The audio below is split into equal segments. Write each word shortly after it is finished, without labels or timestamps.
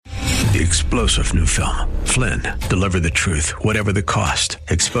the explosive new film, Flynn, Deliver the Truth, Whatever the Cost,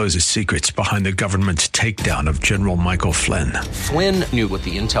 exposes secrets behind the government's takedown of General Michael Flynn. Flynn knew what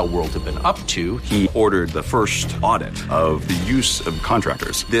the intel world had been up to. He ordered the first audit of the use of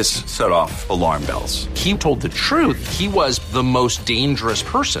contractors. This set off alarm bells. He told the truth. He was the most dangerous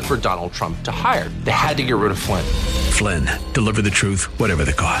person for Donald Trump to hire. They had to get rid of Flynn. Flynn, Deliver the Truth, Whatever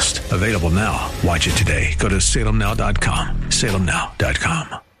the Cost. Available now. Watch it today. Go to salemnow.com.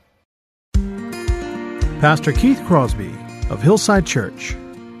 salemnow.com. Pastor Keith Crosby of Hillside Church.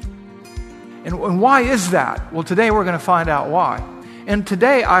 And why is that? Well, today we're going to find out why. And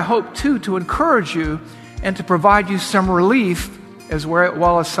today I hope, too, to encourage you and to provide you some relief as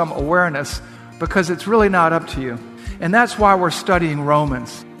well as some awareness, because it's really not up to you. And that's why we're studying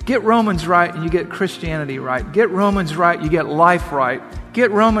Romans. Get Romans right and you get Christianity right. Get Romans right, you get life right.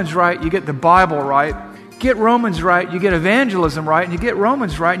 Get Romans right, you get the Bible right. Get Romans right, you get evangelism right. And you get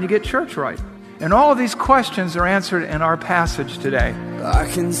Romans right and you get church right. And all of these questions are answered in our passage today. I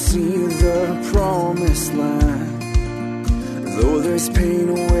can see the promised land, though there's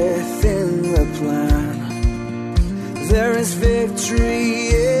pain within the plan. There is victory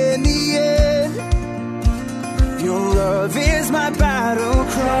in the end. Your love is my battle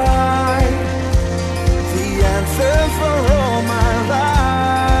cry, the anthem for all my life.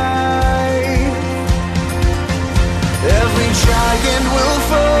 Every giant will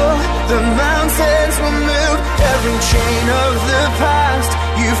fall, the mountains will move, every chain of the past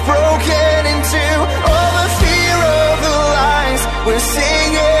you've broken into. All the fear of the lies, we're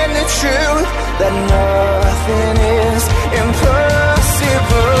singing the truth, that nothing is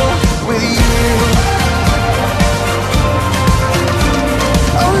impossible with you.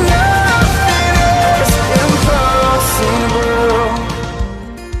 Oh, nothing is impossible.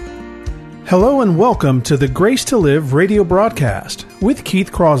 Hello and welcome to the Grace to Live radio broadcast with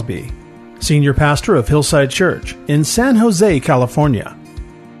Keith Crosby, Senior Pastor of Hillside Church in San Jose, California.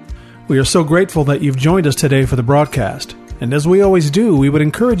 We are so grateful that you've joined us today for the broadcast, and as we always do, we would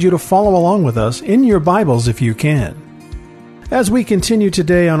encourage you to follow along with us in your Bibles if you can. As we continue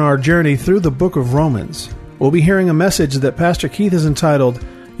today on our journey through the book of Romans, we'll be hearing a message that Pastor Keith has entitled,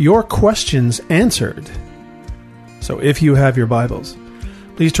 Your Questions Answered. So if you have your Bibles,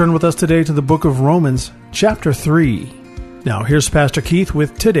 please turn with us today to the book of Romans, chapter 3. Now, here's Pastor Keith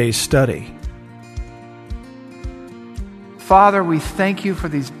with today's study. Father, we thank you for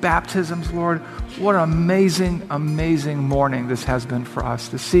these baptisms, Lord. What an amazing, amazing morning this has been for us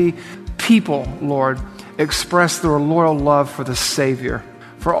to see people, Lord, express their loyal love for the Savior,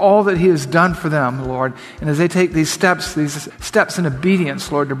 for all that He has done for them, Lord. And as they take these steps in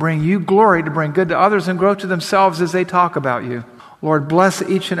obedience, Lord, to bring you glory, to bring good to others, and grow to themselves as they talk about you. Lord, bless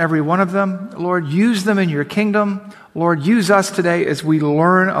each and every one of them. Lord, use them in your kingdom. Lord, use us today as we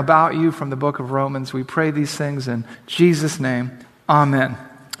learn about you from the book of Romans. We pray these things in Jesus' name. Amen.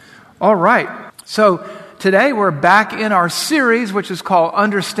 All right. So today we're back in our series, which is called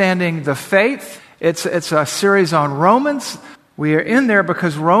Understanding the Faith. It's a series on Romans. We are in there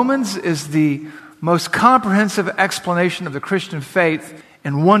because Romans is the most comprehensive explanation of the Christian faith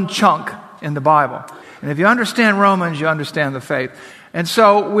in one chunk in the Bible. And if you understand Romans, you understand the faith. And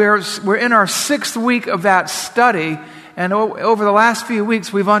so we're in our 6th week of that study, and over the last few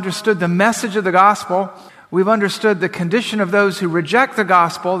weeks we've understood the message of the gospel. We've understood the condition of those who reject the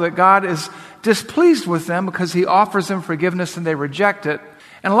gospel, that God is displeased with them because He offers them forgiveness and they reject it.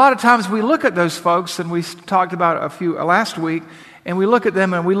 And a lot of times we look at those folks, and we talked about a few last week, and we look at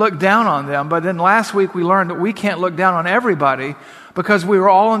them and we look down on them. But then last week we learned that we can't look down on everybody because we were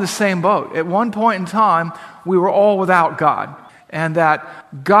all in the same boat. At one point in time, we were all without God, and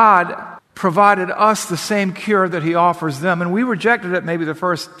that God provided us the same cure that He offers them. And we rejected it maybe the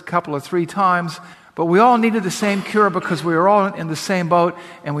first couple of 3 times, but we all needed the same cure because we were all in the same boat,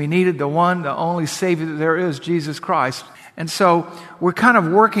 and we needed the one, the only Savior that there is, Jesus Christ. And so we're kind of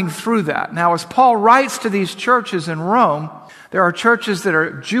working through that. Now, as Paul writes to these churches in Rome, there are churches that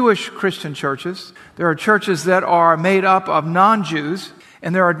are Jewish Christian churches. There are churches that are made up of non-Jews,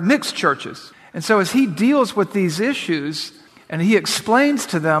 and there are mixed churches. And so as he deals with these issues, and he explains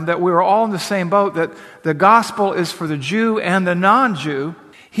to them that we're all in the same boat, that the gospel is for the Jew and the non-Jew,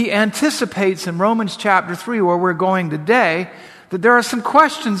 he anticipates in Romans chapter 3, where we're going today, that there are some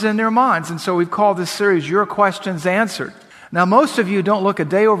questions in their minds. And so we've called this series, Your Questions Answered. Now, most of you don't look a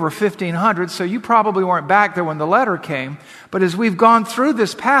day over 1500, so you probably weren't back there when the letter came. But as we've gone through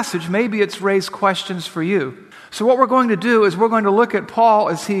this passage, maybe it's raised questions for you. So what we're going to do is we're going to look at Paul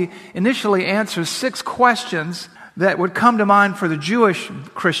as he initially answers 6 questions that would come to mind for the Jewish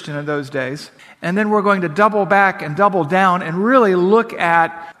Christian in those days. And then we're going to double back and double down and really look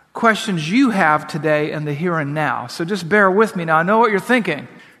at questions you have today in the here and now. So just bear with me. Now, I know what you're thinking.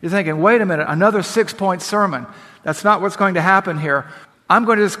 You're thinking, wait a minute, another 6-point sermon. That's not what's going to happen here. I'm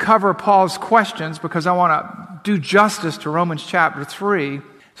going to just cover Paul's questions because I want to do justice to Romans chapter 3.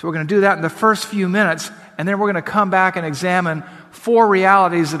 So we're going to do that in the first few minutes, and then we're going to come back and examine 4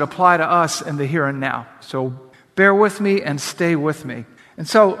 realities that apply to us in the here and now. So bear with me and stay with me. And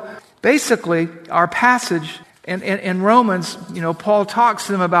so basically, our passage in Romans, Paul talks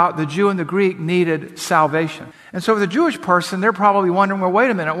to them about the Jew and the Greek needed salvation. And so for the Jewish person, they're probably wondering, well, wait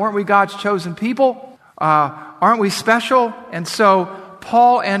a minute, weren't we God's chosen people? Aren't we special? And so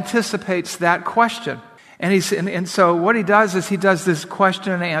Paul anticipates that question. And so what he does is he does this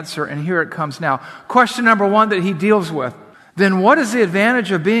question and answer, and here it comes now. Question number 1 that he deals with. Then what is the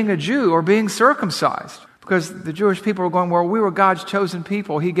advantage of being a Jew or being circumcised? Because the Jewish people were going, well, we were God's chosen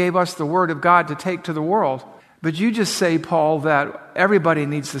people. He gave us the word of God to take to the world. But you just say, Paul, that everybody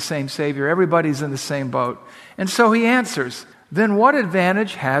needs the same Savior. Everybody's in the same boat. And so he answers, then what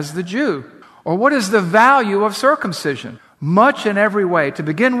advantage has the Jew? Or what is the value of circumcision? Much in every way. To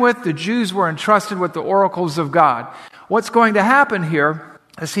begin with, the Jews were entrusted with the oracles of God. What's going to happen here,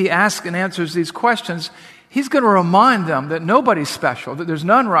 as he asks and answers these questions, he's going to remind them that nobody's special, that there's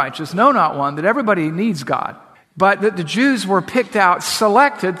none righteous, no, not one, that everybody needs God. But that the Jews were picked out,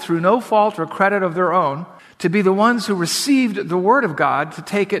 selected through no fault or credit of their own, to be the ones who received the word of God to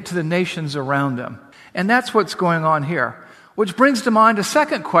take it to the nations around them. And that's what's going on here. Which brings to mind a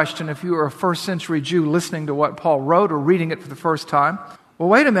second question if you were a first century Jew listening to what Paul wrote or reading it for the first time. Well,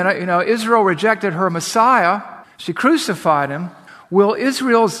 wait a minute, Israel rejected her Messiah. She crucified him. Will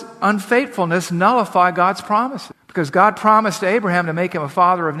Israel's unfaithfulness nullify God's promises? Because God promised Abraham to make him a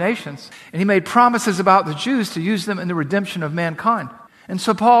father of nations. And he made promises about the Jews to use them in the redemption of mankind. And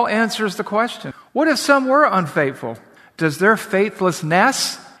so Paul answers the question, what if some were unfaithful? Does their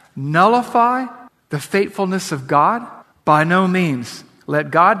faithlessness nullify the faithfulness of God? By no means.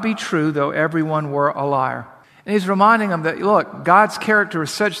 Let God be true, though everyone were a liar. And he's reminding them that, look, God's character is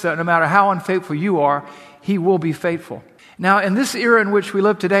such that no matter how unfaithful you are, he will be faithful. Now, in this era in which we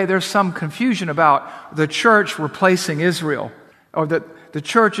live today, there's some confusion about the church replacing Israel, or that the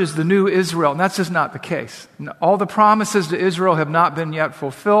church is the new Israel, and that's just not the case. All the promises to Israel have not been yet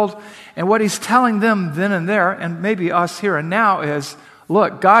fulfilled, and what he's telling them then and there, and maybe us here and now, is,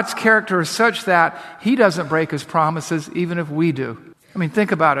 look, God's character is such that he doesn't break his promises even if we do. I mean,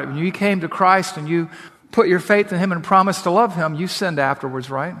 think about it. When you came to Christ and you put your faith in him and promised to love him, you sinned afterwards,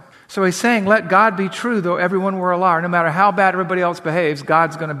 right? So he's saying, let God be true, though everyone were a liar. No matter how bad everybody else behaves,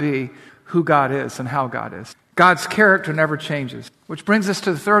 God's going to be who God is and how God is. God's character never changes. Which brings us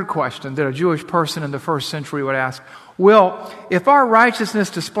to the third question that a Jewish person in the first century would ask. Well, if our righteousness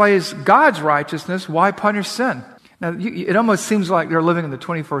displays God's righteousness, why punish sin? Now, it almost seems like they're living in the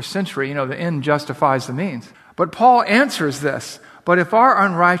 21st century. The end justifies the means. But Paul answers this. But if our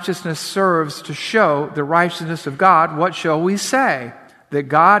unrighteousness serves to show the righteousness of God, what shall we say? That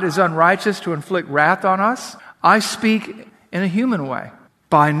God is unrighteous to inflict wrath on us? I speak in a human way.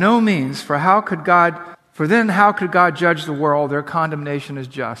 By no means, for then how could God judge the world? Their condemnation is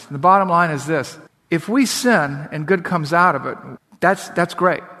just. And the bottom line is this. If we sin and good comes out of it, that's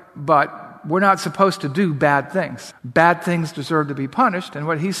great. But we're not supposed to do bad things. Bad things deserve to be punished. And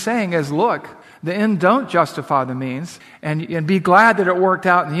what he's saying is, look, the end don't justify the means. And be glad that it worked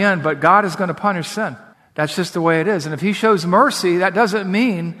out in the end, but God is going to punish sin. That's just the way it is. And if he shows mercy, that doesn't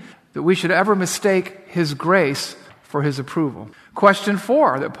mean that we should ever mistake his grace for his approval. Question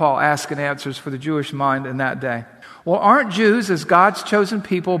 4 that Paul asks and answers for the Jewish mind in that day. Well, aren't Jews, as God's chosen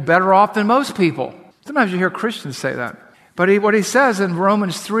people, better off than most people? Sometimes you hear Christians say that. But what he says in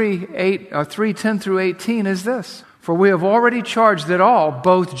Romans 3:10 through 18 is this. For we have already charged that all,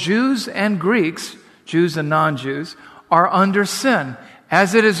 both Jews and Greeks, Jews and non-Jews, are under sin.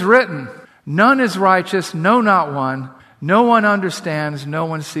 As it is written, none is righteous, no, not one. No one understands, no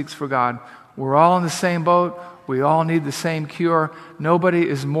one seeks for God. We're all in the same boat. We all need the same cure. Nobody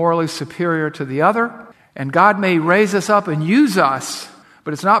is morally superior to the other. And God may raise us up and use us,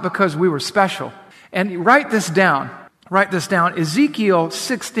 but it's not because we were special. And write this down. Ezekiel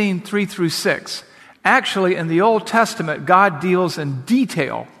 16:3 through 6. Actually, in the Old Testament, God deals in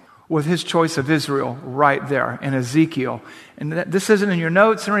detail with his choice of Israel right there in Ezekiel. And this isn't in your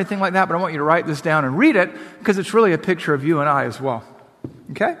notes or anything like that, but I want you to write this down and read it because it's really a picture of you and I as well.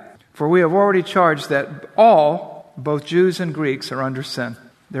 Okay? For we have already charged that all, both Jews and Greeks, are under sin.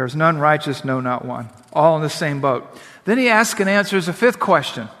 There is none righteous, no, not one. All in the same boat. Then he asks and answers a fifth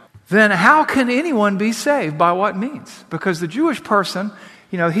question. Then how can anyone be saved? By what means? Because the Jewish person,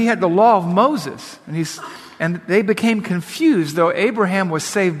 he had the law of Moses. And they became confused, though Abraham was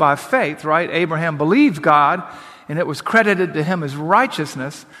saved by faith, right? Abraham believed God, and it was credited to him as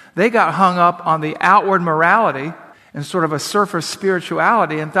righteousness. They got hung up on the outward morality and sort of a surface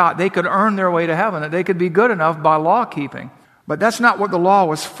spirituality and thought they could earn their way to heaven, that they could be good enough by law keeping. But that's not what the law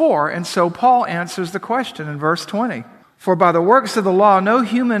was for, and so Paul answers the question in verse 20. For by the works of the law, no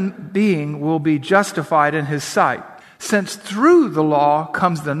human being will be justified in his sight, since through the law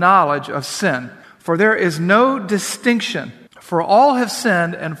comes the knowledge of sin. For there is no distinction, for all have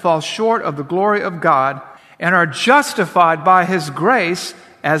sinned and fall short of the glory of God, and are justified by his grace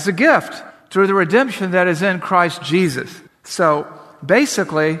as a gift, through the redemption that is in Christ Jesus. So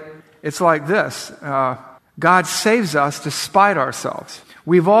basically, it's like this. God saves us despite ourselves.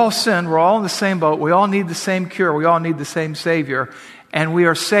 We've all sinned. We're all in the same boat. We all need the same cure. We all need the same Savior. And we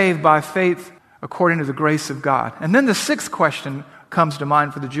are saved by faith according to the grace of God. And then the sixth question comes to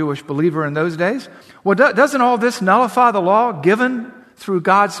mind for the Jewish believer in those days. Well, doesn't all this nullify the law given through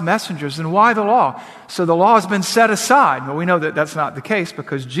God's messengers? And why the law? So the law has been set aside. But we know that that's not the case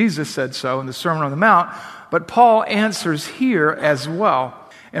because Jesus said so in the Sermon on the Mount. But Paul answers here as well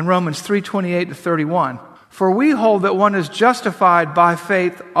in Romans 3:28-31. For we hold that one is justified by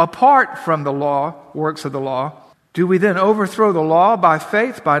faith apart from the law, works of the law. Do we then overthrow the law by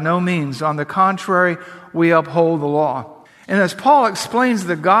faith? By no means. On the contrary, we uphold the law. And as Paul explains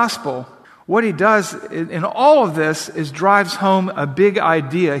the gospel, what he does in all of this is drives home a big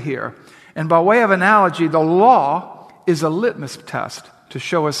idea here. And by way of analogy, the law is a litmus test to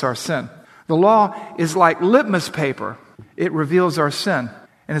show us our sin. The law is like litmus paper. It reveals our sin.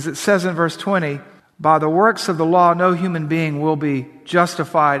 And as it says in verse 20, by the works of the law, no human being will be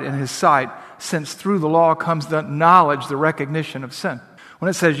justified in his sight, since through the law comes the knowledge, the recognition of sin. When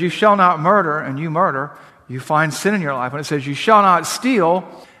it says, you shall not murder, and you murder, you find sin in your life. When it says, you shall not steal,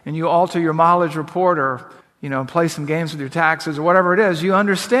 and you alter your mileage report or, play some games with your taxes or whatever it is, you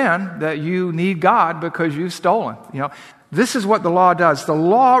understand that you need God because you've stolen. This is what the law does. The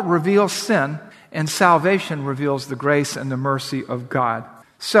law reveals sin, and salvation reveals the grace and the mercy of God.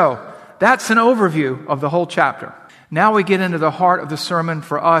 So, that's an overview of the whole chapter. Now we get into the heart of the sermon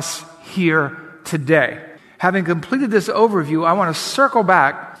for us here today. Having completed this overview, I want to circle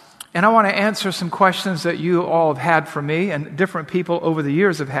back and I want to answer some questions that you all have had for me and different people over the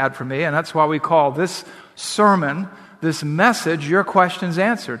years have had for me. And that's why we call this sermon, this message, Your Questions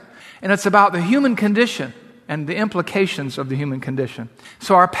Answered. And it's about the human condition and the implications of the human condition.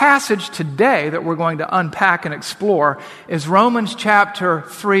 So our passage today that we're going to unpack and explore is Romans chapter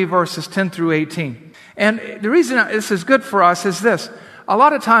 3, verses 10 through 18. And the reason this is good for us is this. A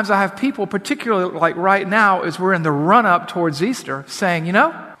lot of times I have people, particularly like right now as we're in the run-up towards Easter, saying,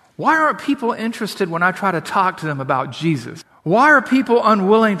 why aren't people interested when I try to talk to them about Jesus? Why are people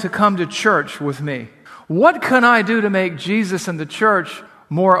unwilling to come to church with me? What can I do to make Jesus and the church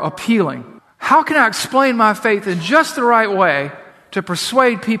more appealing? How can I explain my faith in just the right way to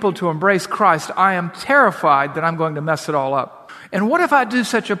persuade people to embrace Christ? I am terrified that I'm going to mess it all up. And what if I do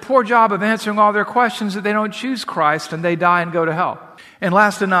such a poor job of answering all their questions that they don't choose Christ and they die and go to hell? And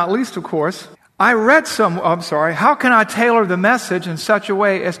last and not least, of course, how can I tailor the message in such a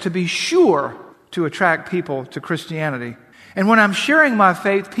way as to be sure to attract people to Christianity? And when I'm sharing my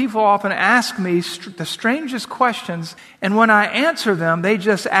faith, people often ask me the strangest questions, and when I answer them, they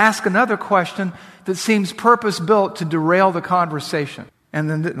just ask another question that seems purpose-built to derail the conversation. And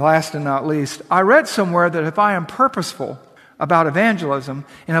then last and not least, I read somewhere that if I am purposeful about evangelism,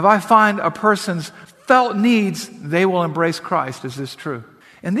 and if I find a person's felt needs, they will embrace Christ. Is this true?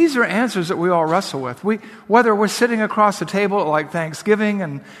 And these are answers that we all wrestle with. Whether we're sitting across the table at like Thanksgiving,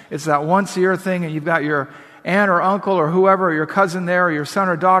 and it's that once-a-year thing, and you've got your aunt or uncle or whoever, or your cousin there, or your son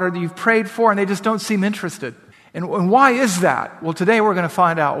or daughter that you've prayed for, and they just don't seem interested. And why is that? Well, today we're going to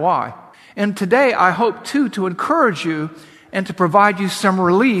find out why. And today I hope, too, to encourage you and to provide you some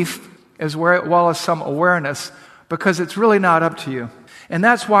relief as well as some awareness, because it's really not up to you. And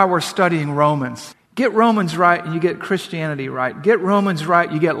that's why we're studying Romans. Get Romans right and you get Christianity right. Get Romans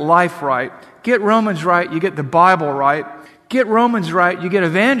right, you get life right. Get Romans right, you get the Bible right. Get Romans right, you get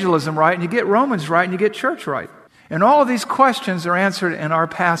evangelism right, and you get Romans right, and you get church right. And all of these questions are answered in our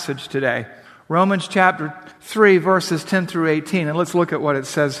passage today. Romans chapter 3, verses 10 through 18. And let's look at what it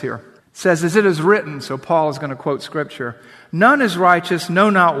says here. It says, as it is written, so Paul is going to quote Scripture, none is righteous, no,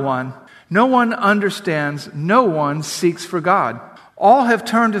 not one. No one understands, no one seeks for God. All have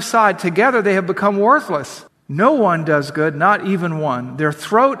turned aside, together they have become worthless. No one does good, not even one. Their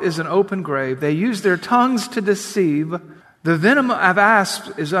throat is an open grave. They use their tongues to deceive. The venom of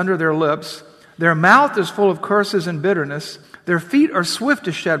asps is under their lips. Their mouth is full of curses and bitterness. Their feet are swift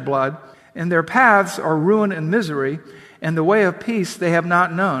to shed blood. and their paths are ruin and misery, and the way of peace they have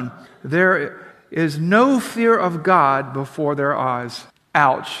not known. There is no fear of God before their eyes.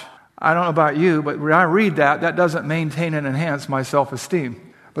 Ouch. I don't know about you, but when I read that, that doesn't maintain and enhance my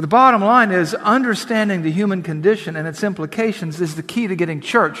self-esteem. But the bottom line is understanding the human condition and its implications is the key to getting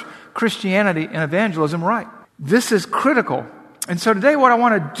church, Christianity, and evangelism right. This is critical. And so today what I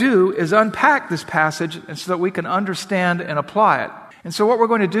want to do is unpack this passage so that we can understand and apply it. And so what we're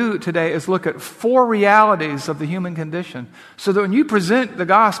going to do today is look at 4 realities of the human condition so that when you present the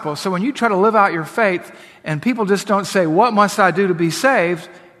gospel, so when you try to live out your faith and people just don't say, what must I do to be saved?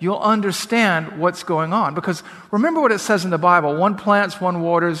 You'll understand what's going on. Because remember what it says in the Bible, one plants, one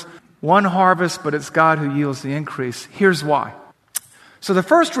waters, one harvests, but it's God who yields the increase. Here's why. So the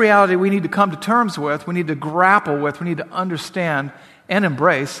first reality we need to come to terms with, we need to grapple with, we need to understand and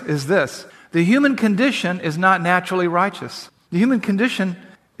embrace is this. The human condition is not naturally righteous. The human condition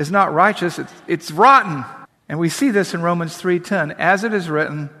is not righteous, it's rotten. And we see this in Romans 3:10. As it is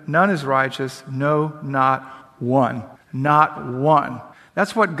written, none is righteous, no, not one. Not one.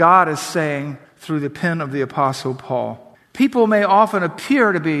 That's what God is saying through the pen of the Apostle Paul. People may often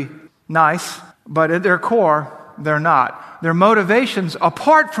appear to be nice, but at their core, they're not. Their motivations,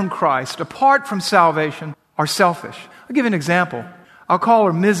 apart from Christ, apart from salvation, are selfish. I'll give you an example. I'll call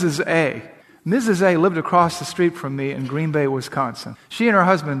her Mrs. A. Mrs. A lived across the street from me in Green Bay, Wisconsin. She and her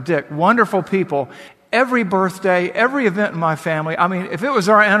husband, Dick, wonderful people. Every birthday, every event in my family. I mean, if it was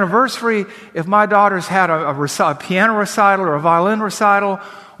our anniversary, if my daughters had a piano recital or a violin recital,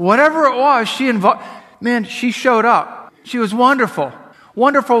 whatever it was, she showed up. She was wonderful.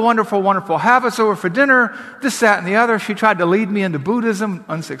 Wonderful, wonderful, wonderful. Have us over for dinner, this, that, and the other. She tried to lead me into Buddhism,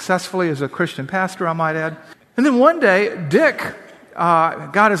 unsuccessfully as a Christian pastor, I might add. And then one day, Dick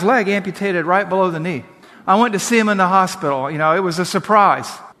got his leg amputated right below the knee. I went to see him in the hospital. It was a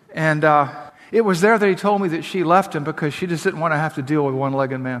surprise. And it was there that he told me that she left him because she just didn't want to have to deal with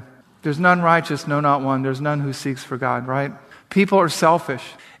one-legged man. There's none righteous, no, not one. There's none who seeks for God, right? People are selfish.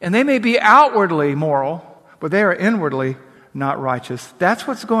 And they may be outwardly moral, but they are inwardly not righteous. That's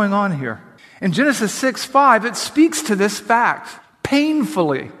what's going on here. In Genesis 6:5, it speaks to this fact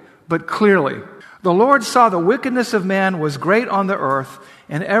painfully, but clearly. The Lord saw the wickedness of man was great on the earth,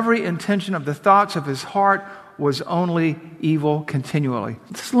 and every intention of the thoughts of his heart was only evil continually.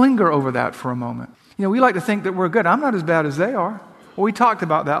 Just linger over that for a moment. We like to think that we're good. I'm not as bad as they are. Well, we talked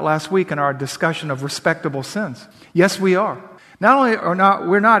about that last week in our discussion of respectable sins. Yes, we are. Not only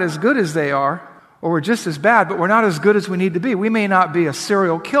we're not as good as they are, or we're just as bad, but we're not as good as we need to be. We may not be a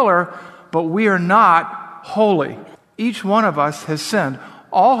serial killer, but we are not holy. Each one of us has sinned.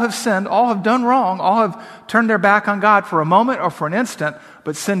 All have sinned, all have done wrong, all have turned their back on God for a moment or for an instant,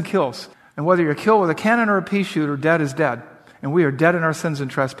 but sin kills. And whether you're killed with a cannon or a pea shooter, dead is dead. And we are dead in our sins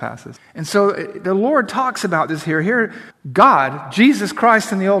and trespasses. And so the Lord talks about this here. Here, God, Jesus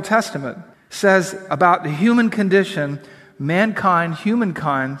Christ in the Old Testament, says about the human condition, mankind,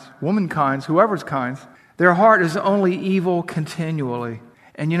 humankind, womankind, whoever's kinds, their heart is only evil continually.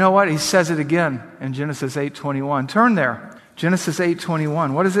 And you know what? He says it again in Genesis 8:21. Turn there. Genesis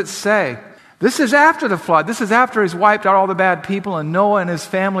 8:21. What does it say? This is after the flood. This is after he's wiped out all the bad people and Noah and his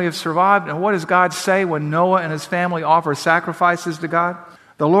family have survived. And what does God say when Noah and his family offer sacrifices to God?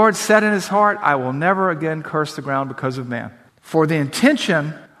 The Lord said in his heart, I will never again curse the ground because of man. For the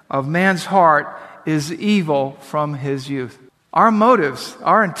intention of man's heart is evil from his youth. Our motives,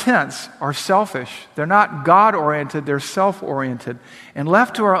 our intents are selfish. They're not God-oriented, they're self-oriented. And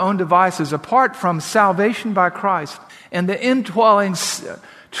left to our own devices, apart from salvation by Christ and the indwelling,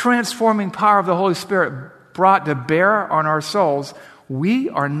 transforming power of the Holy Spirit brought to bear on our souls, we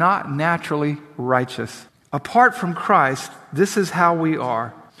are not naturally righteous. Apart from Christ, this is how we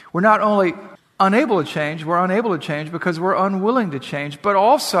are. We're not only unable to change, we're unable to change because we're unwilling to change, but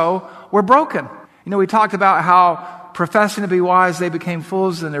also we're broken. We talked about how professing to be wise, they became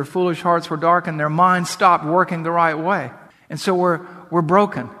fools, and their foolish hearts were darkened, their minds stopped working the right way. And so we're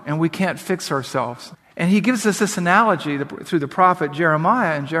broken, and we can't fix ourselves. And he gives us this analogy through the prophet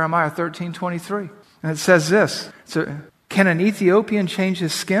Jeremiah in Jeremiah 13:23. And it says this, can an Ethiopian change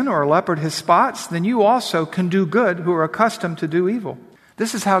his skin or a leopard his spots? Then you also can do good who are accustomed to do evil.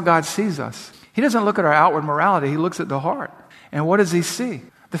 This is how God sees us. He doesn't look at our outward morality, he looks at the heart. And what does he see?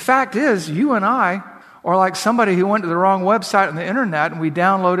 The fact is, you and I are like somebody who went to the wrong website on the internet and we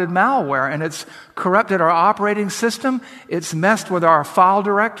downloaded malware and it's corrupted our operating system, it's messed with our file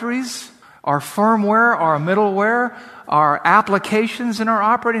directories, our firmware, our middleware, our applications in our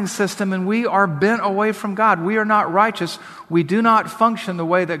operating system, and we are bent away from God. We are not righteous. We do not function the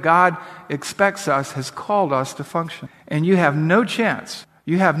way that God expects us, has called us to function. And you have no chance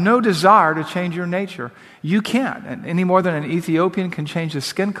You have no desire to change your nature. You can't, any more than an Ethiopian can change his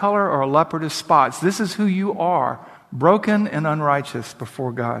skin color or a leopard his spots. This is who you are, broken and unrighteous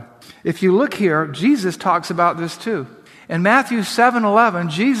before God. If you look here, Jesus talks about this too. In Matthew 7:11,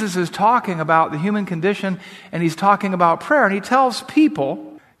 Jesus is talking about the human condition, and he's talking about prayer, and he tells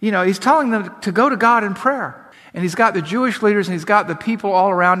people, he's telling them to go to God in prayer. And he's got the Jewish leaders, and he's got the people all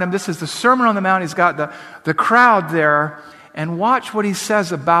around him. This is the Sermon on the Mount. He's got the crowd there. And watch what he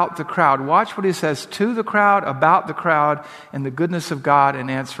says about the crowd. Watch what he says to the crowd, about the crowd, and the goodness of God in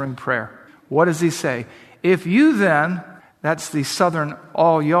answering prayer. What does he say? If you then, that's the southern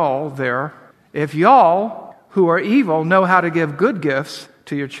all y'all there, if y'all who are evil know how to give good gifts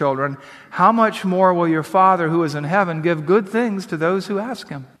to your children, how much more will your Father who is in heaven give good things to those who ask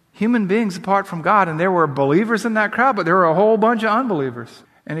him? Human beings apart from God, and there were believers in that crowd, but there were a whole bunch of unbelievers.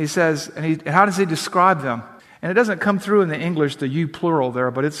 And he says, how does he describe them? And it doesn't come through in the English, the you plural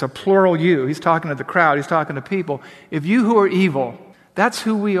there, but it's a plural you. He's talking to the crowd. He's talking to people. If you who are evil, that's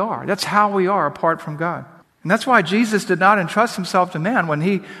who we are. That's how we are apart from God. And that's why Jesus did not entrust himself to man. When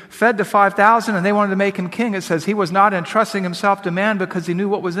he fed the 5,000 and they wanted to make him king, it says he was not entrusting himself to man because he knew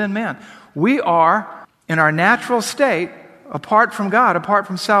what was in man. We are, in our natural state, apart from God, apart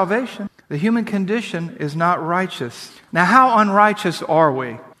from salvation. The human condition is not righteous. Now, how unrighteous are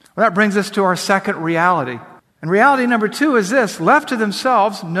we? Well, that brings us to our second reality. And reality number 2 is this: left to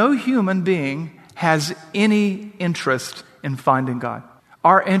themselves, no human being has any interest in finding God.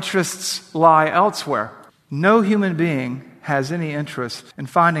 Our interests lie elsewhere. No human being has any interest in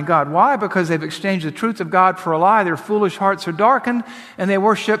finding God. Why? Because they've exchanged the truth of God for a lie. Their foolish hearts are darkened, and they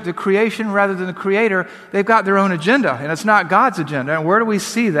worship the creation rather than the Creator. They've got their own agenda, and it's not God's agenda. And where do we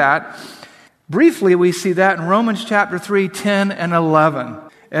see that? Briefly, we see that in Romans chapter 3, 10 and 11.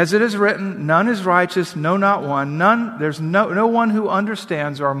 As it is written, none is righteous, no, not one. There's no one who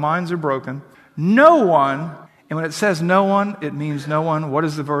understands. Our minds are broken. No one, and when it says no one, it means no one. What do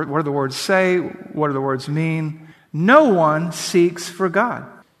the words say? What do the words mean? No one seeks for God.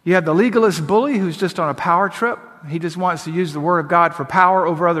 You have the legalist bully who's just on a power trip. He just wants to use the word of God for power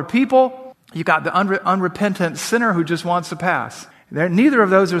over other people. You got the unrepentant sinner who just wants to pass. Neither of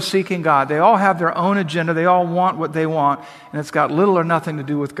those are seeking God. They all have their own agenda. They all want what they want, and it's got little or nothing to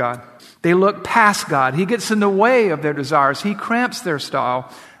do with God. They look past God. He gets in the way of their desires. He cramps their style.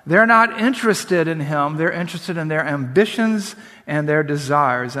 They're not interested in Him. They're interested in their ambitions and their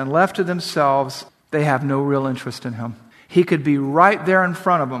desires. And left to themselves, they have no real interest in Him. He could be right there in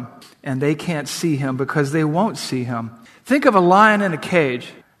front of them, and they can't see Him because they won't see Him. Think of a lion in a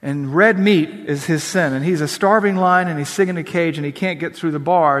cage. And red meat is his sin. And he's a starving lion, and he's sitting in a cage, and he can't get through the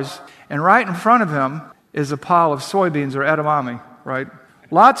bars. And right in front of him is a pile of soybeans or edamame, right?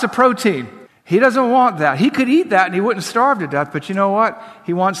 Lots of protein. He doesn't want that. He could eat that, and he wouldn't starve to death. But you know what?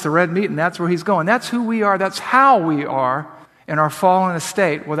 He wants the red meat, and that's where he's going. That's who we are. That's how we are in our fallen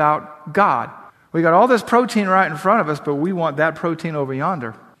estate without God. We got all this protein right in front of us, but we want that protein over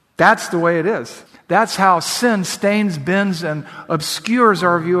yonder. That's the way it is. That's how sin stains, bends, and obscures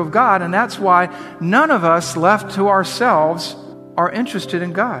our view of God. And that's why none of us left to ourselves are interested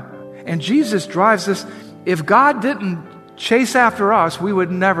in God. And Jesus drives this. If God didn't chase after us, we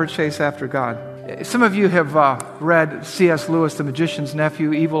would never chase after God. Some of you have read C.S. Lewis, The Magician's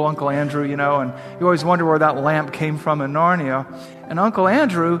Nephew, Evil Uncle Andrew, and you always wonder where that lamp came from in Narnia. And Uncle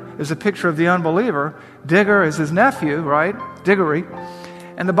Andrew is a picture of the unbeliever. Digger is his nephew, right? Diggory.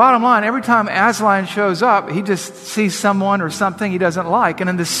 And the bottom line, every time Aslan shows up, he just sees someone or something he doesn't like. And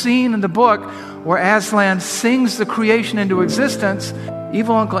in the scene in the book where Aslan sings the creation into existence,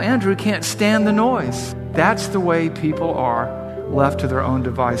 evil Uncle Andrew can't stand the noise. That's the way people are, left to their own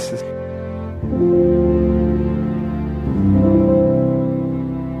devices.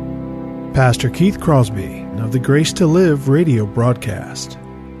 Pastor Keith Crosby of the Grace to Live radio broadcast.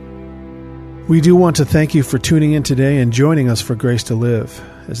 We do want to thank you for tuning in today and joining us for Grace to Live,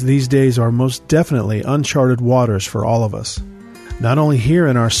 as these days are most definitely uncharted waters for all of us, not only here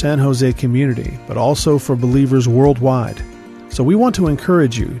in our San Jose community, but also for believers worldwide. So we want to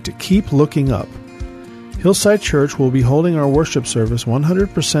encourage you to keep looking up. Hillside Church will be holding our worship service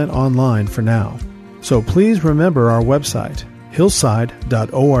 100% online for now. So please remember our website,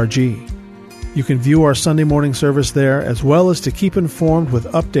 hillside.org. You can view our Sunday morning service there, as well as to keep informed with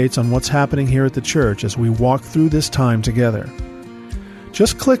updates on what's happening here at the church as we walk through this time together.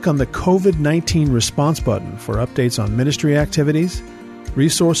 Just click on the COVID-19 response button for updates on ministry activities,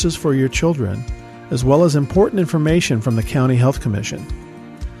 resources for your children, as well as important information from the County Health Commission.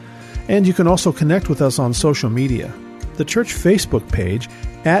 And you can also connect with us on social media. The church Facebook page,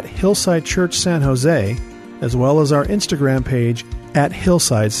 @Hillside Church San Jose, as well as our Instagram page at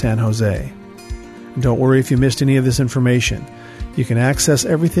Hillside San Jose. And don't worry if you missed any of this information. You can access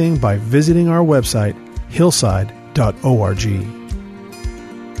everything by visiting our website, hillside.org.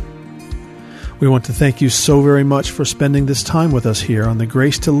 We want to thank you so very much for spending this time with us here on the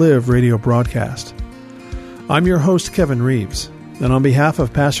Grace to Live radio broadcast. I'm your host, Kevin Reeves, and on behalf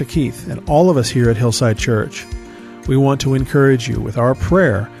of Pastor Keith and all of us here at Hillside Church, we want to encourage you with our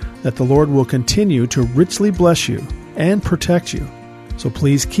prayer that the Lord will continue to richly bless you and protect you. So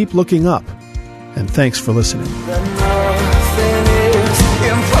please keep looking up, and thanks for listening.